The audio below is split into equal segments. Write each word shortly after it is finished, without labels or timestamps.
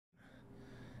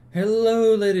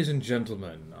Hello ladies and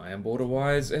gentlemen, I am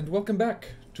BorderWise and welcome back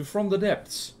to From the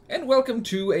Depths. And welcome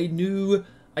to a new,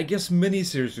 I guess,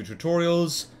 mini-series of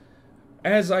tutorials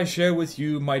as I share with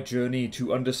you my journey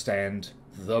to understand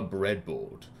the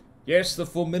breadboard. Yes, the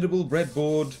formidable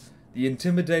breadboard, the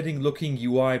intimidating looking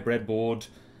UI breadboard,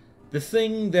 the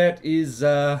thing that is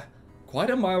quite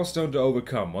a milestone to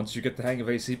overcome. Once you get the hang of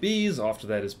ACBs, after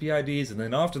that is PIDs, and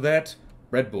then after that,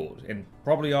 breadboard, and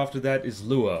probably after that is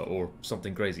Lua or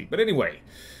something crazy. But anyway,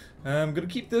 I'm gonna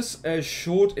keep this as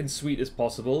short and sweet as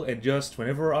possible, and just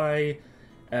whenever I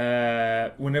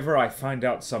find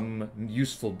out some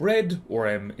useful bread, or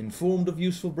am informed of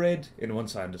useful bread, and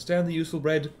once I understand the useful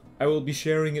bread, I will be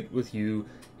sharing it with you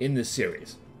in this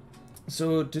series.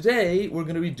 So today we're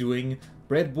going to be doing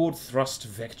breadboard thrust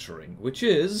vectoring, which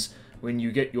is when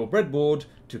you get your breadboard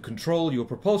to control your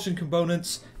propulsion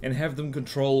components and have them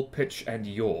control pitch and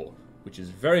yaw, which is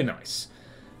very nice.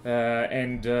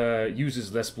 And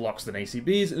uses less blocks than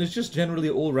ACBs, and it's just generally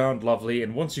all round lovely,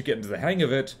 and once you get into the hang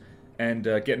of it, and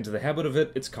get into the habit of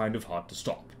it, it's kind of hard to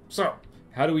stop. So,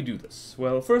 how do we do this?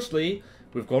 Well, firstly,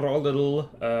 we've got our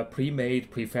little pre-made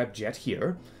prefab jet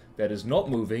here that is not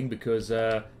moving because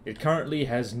it currently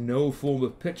has no form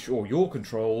of pitch or yaw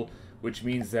control, which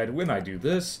means that when I do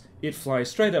this, it flies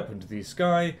straight up into the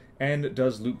sky and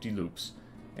does loop-de-loops.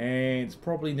 And it's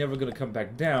probably never going to come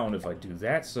back down if I do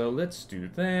that, so let's do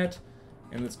that.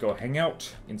 And let's go hang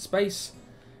out in space.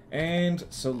 And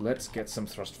so let's get some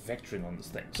thrust vectoring on this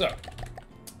thing. So,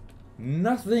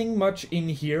 nothing much in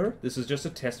here. This is just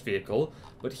a test vehicle,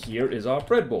 but here is our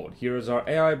breadboard. Here is our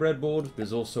AI breadboard.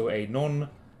 There's also a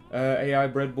non-AI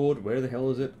breadboard. Where the hell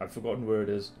is it? I've forgotten where it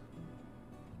is.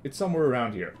 It's somewhere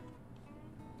around here.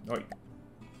 Oh,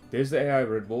 there's the AI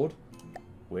breadboard.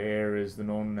 Where is the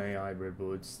non-AI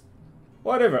breadboards?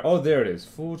 Whatever. Oh, there it is.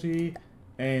 40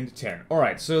 and 10.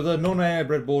 Alright, so the non-AI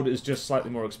breadboard is just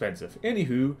slightly more expensive.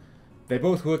 Anywho, they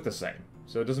both work the same,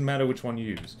 so it doesn't matter which one you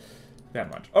use. That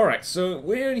much. Alright, so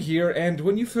we're in here, and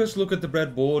when you first look at the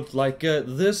breadboard, like,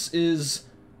 this is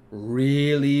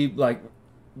really, like,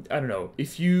 I don't know,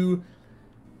 if you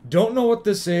don't know what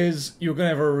this is, you're gonna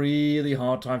have a really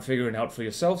hard time figuring it out for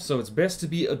yourself, so it's best to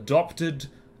be adopted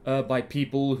by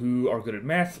people who are good at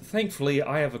math. Thankfully,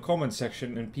 I have a comment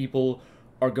section, and people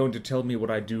are going to tell me what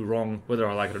I do wrong, whether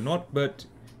I like it or not, but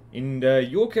in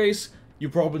your case, you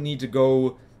probably need to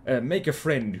go make a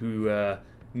friend who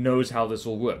knows how this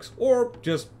all works, or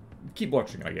just keep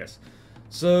watching, I guess.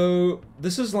 So,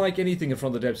 this is like anything in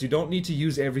From the Depths. You don't need to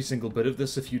use every single bit of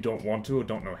this if you don't want to or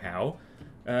don't know how,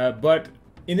 but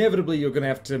inevitably you're going to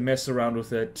have to mess around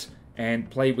with it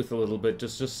and play with it a little bit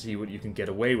just to see what you can get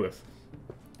away with.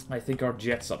 I think our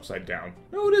jet's upside down.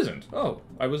 No, it isn't. Oh,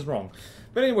 I was wrong.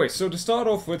 But anyway, so to start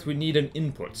off with, we need an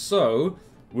input. So,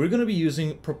 we're going to be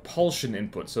using propulsion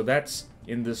input. So that's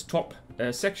in this top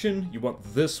section. You want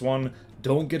this one.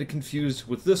 Don't get it confused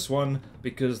with this one,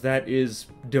 because that is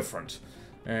different.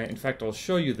 In fact, I'll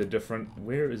show you the different...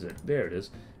 Where is it? There it is.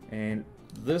 And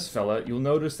this fella, you'll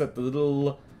notice that the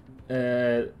little...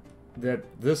 that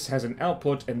this has an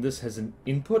output and this has an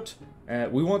input.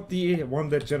 We want the one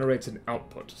that generates an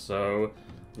output. So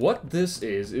what this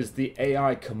is the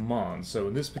AI command. So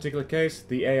in this particular case,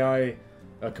 the AI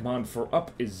command for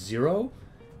up is 0.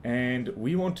 And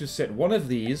we want to set one of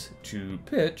these to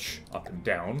pitch, up and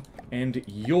down, and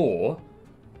yaw,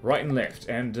 right and left.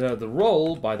 And the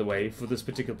roll, by the way, for this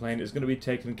particular plane is going to be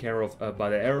taken care of by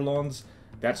the ailerons.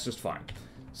 That's just fine.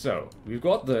 So, we've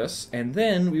got this, and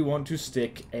then we want to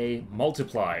stick a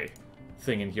multiply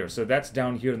thing in here. So that's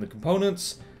down here in the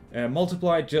components.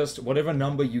 Multiply just whatever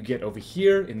number you get over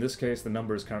here. In this case, the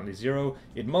number is currently 0.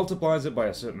 It multiplies it by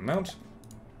a certain amount,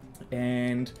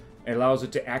 and allows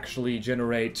it to actually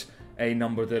generate a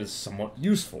number that is somewhat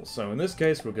useful. So in this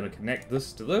case, we're going to connect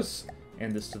this to this,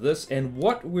 and this to this, and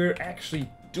what we're actually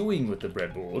doing with the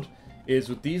breadboard is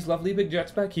with these lovely big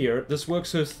jets back here. This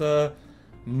works with...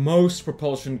 most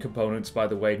propulsion components, by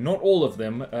the way, not all of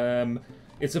them.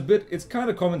 It's kind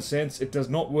of common sense. It does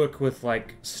not work with,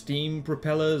 like, steam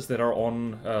propellers that are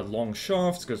on long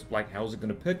shafts, because, like, how's it going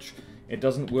to pitch? It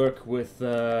doesn't work with,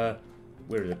 where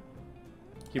is it?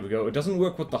 Here we go. It doesn't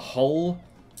work with the hull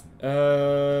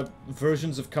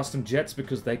versions of custom jets,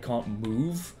 because they can't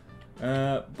move.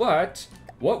 But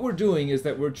what we're doing is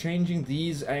that we're changing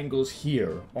these angles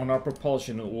here on our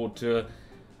propulsion in order to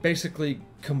basically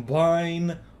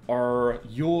combine our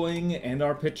yawing and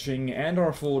our pitching and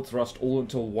our forward thrust all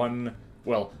into one,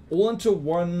 well, all into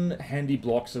one handy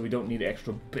block, so we don't need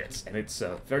extra bits. And it's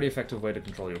a very effective way to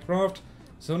control your craft.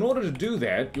 So in order to do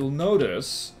that, you'll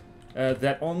notice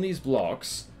that on these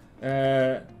blocks,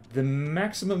 the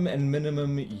maximum and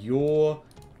minimum yaw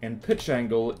and pitch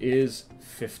angle is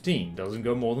 15. Doesn't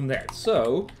go more than that.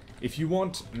 So, if you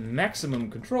want maximum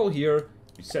control here,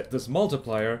 you set this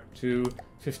multiplier to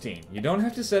 15. You don't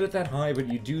have to set it that high, but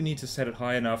you do need to set it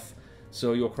high enough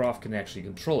so your craft can actually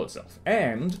control itself.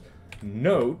 And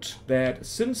note that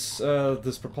since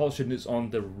this propulsion is on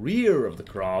the rear of the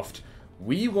craft,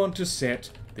 we want to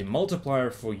set the multiplier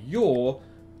for yaw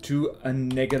to a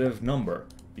negative number.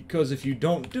 Because if you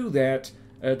don't do that,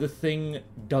 the thing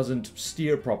doesn't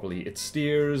steer properly. It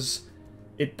steers...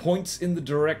 It points in the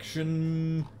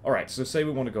direction... Alright, so say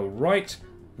we want to go right.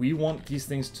 We want these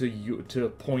things to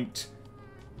point,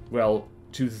 well,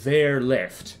 to their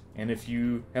left. And if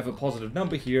you have a positive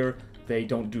number here, they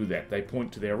don't do that. They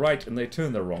point to their right and they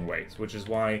turn the wrong way, which is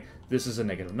why this is a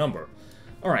negative number.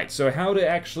 Alright, so how to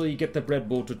actually get the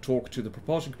breadboard to talk to the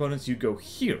propulsion components? You go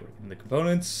here, in the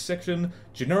components section,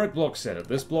 generic block setter.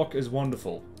 This block is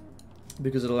wonderful,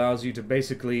 because it allows you to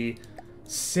basically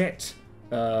set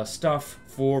stuff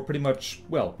for pretty much,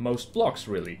 well, most blocks,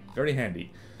 really. Very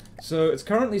handy. So it's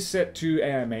currently set to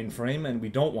AI mainframe, and we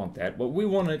don't want that. What we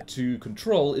want it to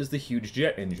control is the huge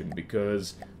jet engine,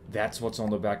 because that's what's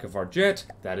on the back of our jet.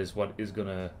 That is what is going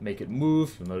to make it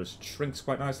move. You'll notice it shrinks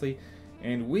quite nicely.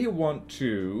 And we want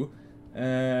to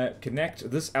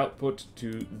connect this output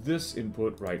to this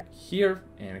input right here,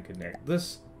 and connect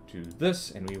this to this,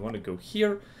 and we want to go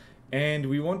here, and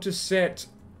we want to set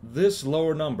this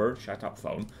lower number, shut up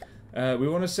phone, we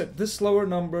want to set this lower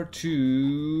number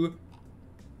to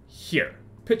here.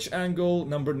 Pitch angle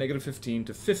number -15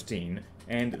 to 15,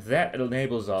 and that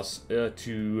enables us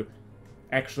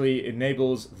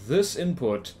enables this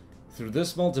input through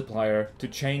this multiplier to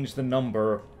change the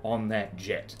number on that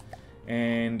jet.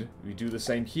 And we do the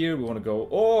same here. We want to go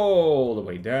all the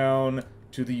way down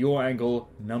to the yaw angle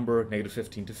number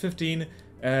 -15 to 15.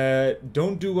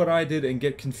 Don't do what I did and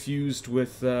get confused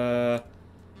with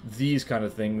these kind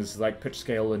of things like pitch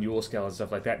scale and yaw scale and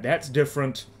stuff like that. That's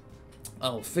different.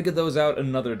 I'll figure those out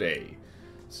another day.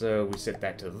 So we set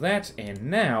that to that, and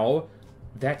now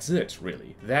that's it,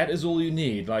 really. That is all you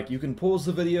need. Like, you can pause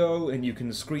the video and you can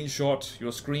screenshot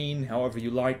your screen however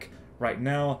you like. Right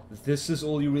now, this is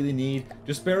all you really need.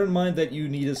 Just bear in mind that you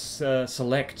need to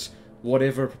select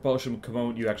whatever propulsion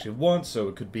component you actually want. So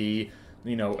it could be,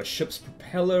 you know, a ship's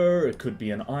propeller, it could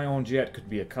be an ion jet, it could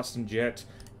be a custom jet,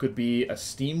 it could be a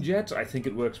steam jet. I think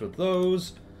it works with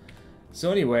those.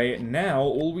 So anyway, now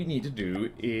all we need to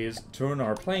do is turn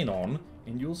our plane on,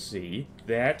 and you'll see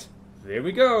that there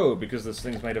we go. Because this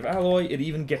thing's made of alloy, it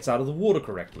even gets out of the water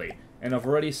correctly. And I've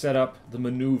already set up the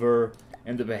maneuver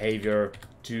and the behavior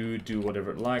to do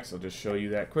whatever it likes. I'll just show you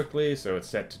that quickly. So it's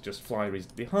set to just fly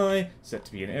reasonably high, set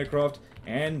to be an aircraft,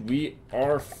 and we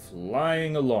are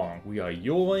flying along. We are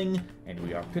yawing, and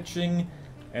we are pitching.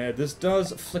 This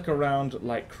does flick around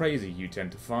like crazy, you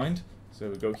tend to find. So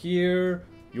we go here,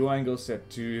 yaw angle set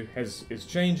to is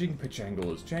changing, pitch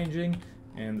angle is changing,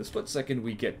 and the split second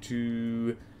we get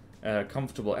to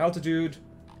comfortable altitude,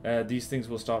 these things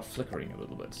will start flickering a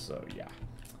little bit. So yeah,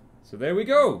 so there we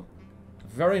go.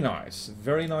 Very nice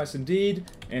indeed.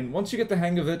 And once you get the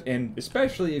hang of it, and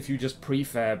especially if you just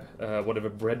prefab whatever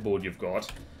breadboard you've got,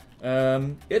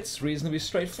 it's reasonably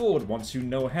straightforward once you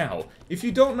know how. If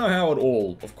you don't know how at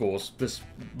all, of course,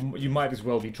 you might as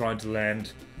well be trying to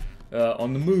land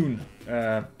on the moon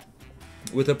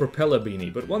with a propeller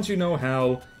beanie. But once you know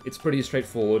how, it's pretty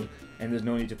straightforward, and there's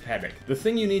no need to panic. The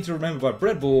thing you need to remember about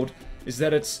breadboard is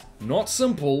that it's not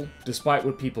simple, despite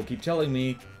what people keep telling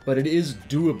me, but it is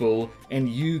doable, and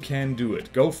you can do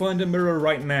it. Go find a mirror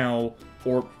right now,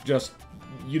 or just,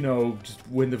 you know, just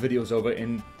when the video's over,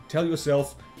 and tell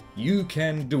yourself, you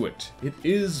can do it. It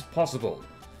is possible.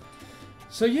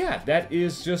 So yeah, that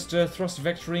is just thrust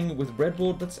vectoring with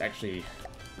breadboard. Let's actually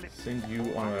send you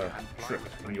on a trip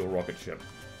in your rocket ship.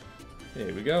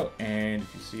 There we go, and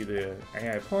if you see the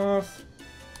AI path,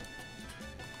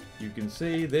 you can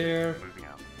see there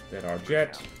that our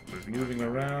jet is moving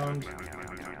around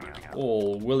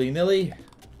all willy-nilly,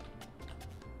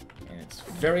 and it's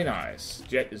very nice.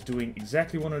 Jet is doing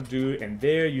exactly what it do, and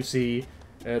there you see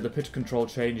the pitch control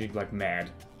changing like mad.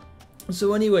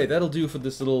 So anyway, that'll do for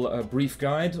this little brief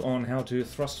guide on how to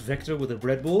thrust vector with a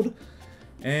breadboard.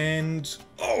 And,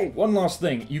 oh, one last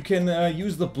thing. You can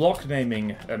use the block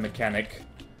naming mechanic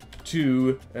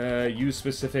to use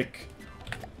specific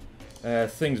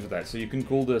things with that. So you can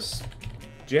call this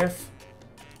Jeff.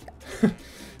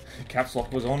 Caps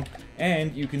lock was on.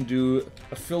 And you can do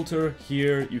a filter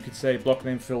here. You could say block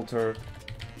name filter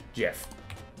Jeff.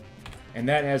 And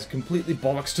that has completely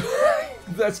bollocksed...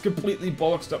 That's completely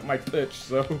bollocksed up my pitch,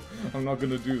 so I'm not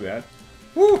going to do that.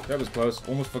 Woo! That was close.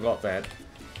 Almost forgot that.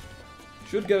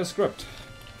 Should get a script.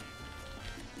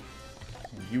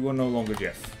 You are no longer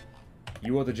Jeff.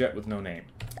 You are the jet with no name.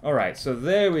 Alright, so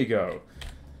there we go.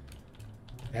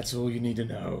 That's all you need to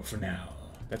know for now.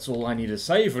 That's all I need to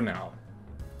say for now.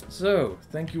 So,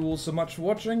 thank you all so much for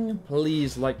watching.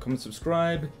 Please like, comment,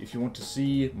 subscribe. If you want to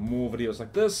see more videos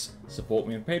like this, support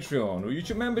me on Patreon or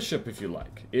YouTube membership if you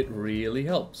like. It really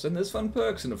helps, and there's fun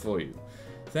perks in it for you.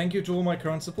 Thank you to all my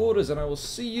current supporters, and I will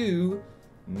see you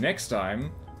next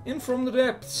time in From the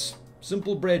Depths.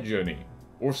 Simple Bread Journey.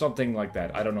 Or something like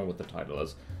that. I don't know what the title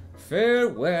is.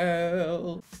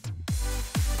 Farewell!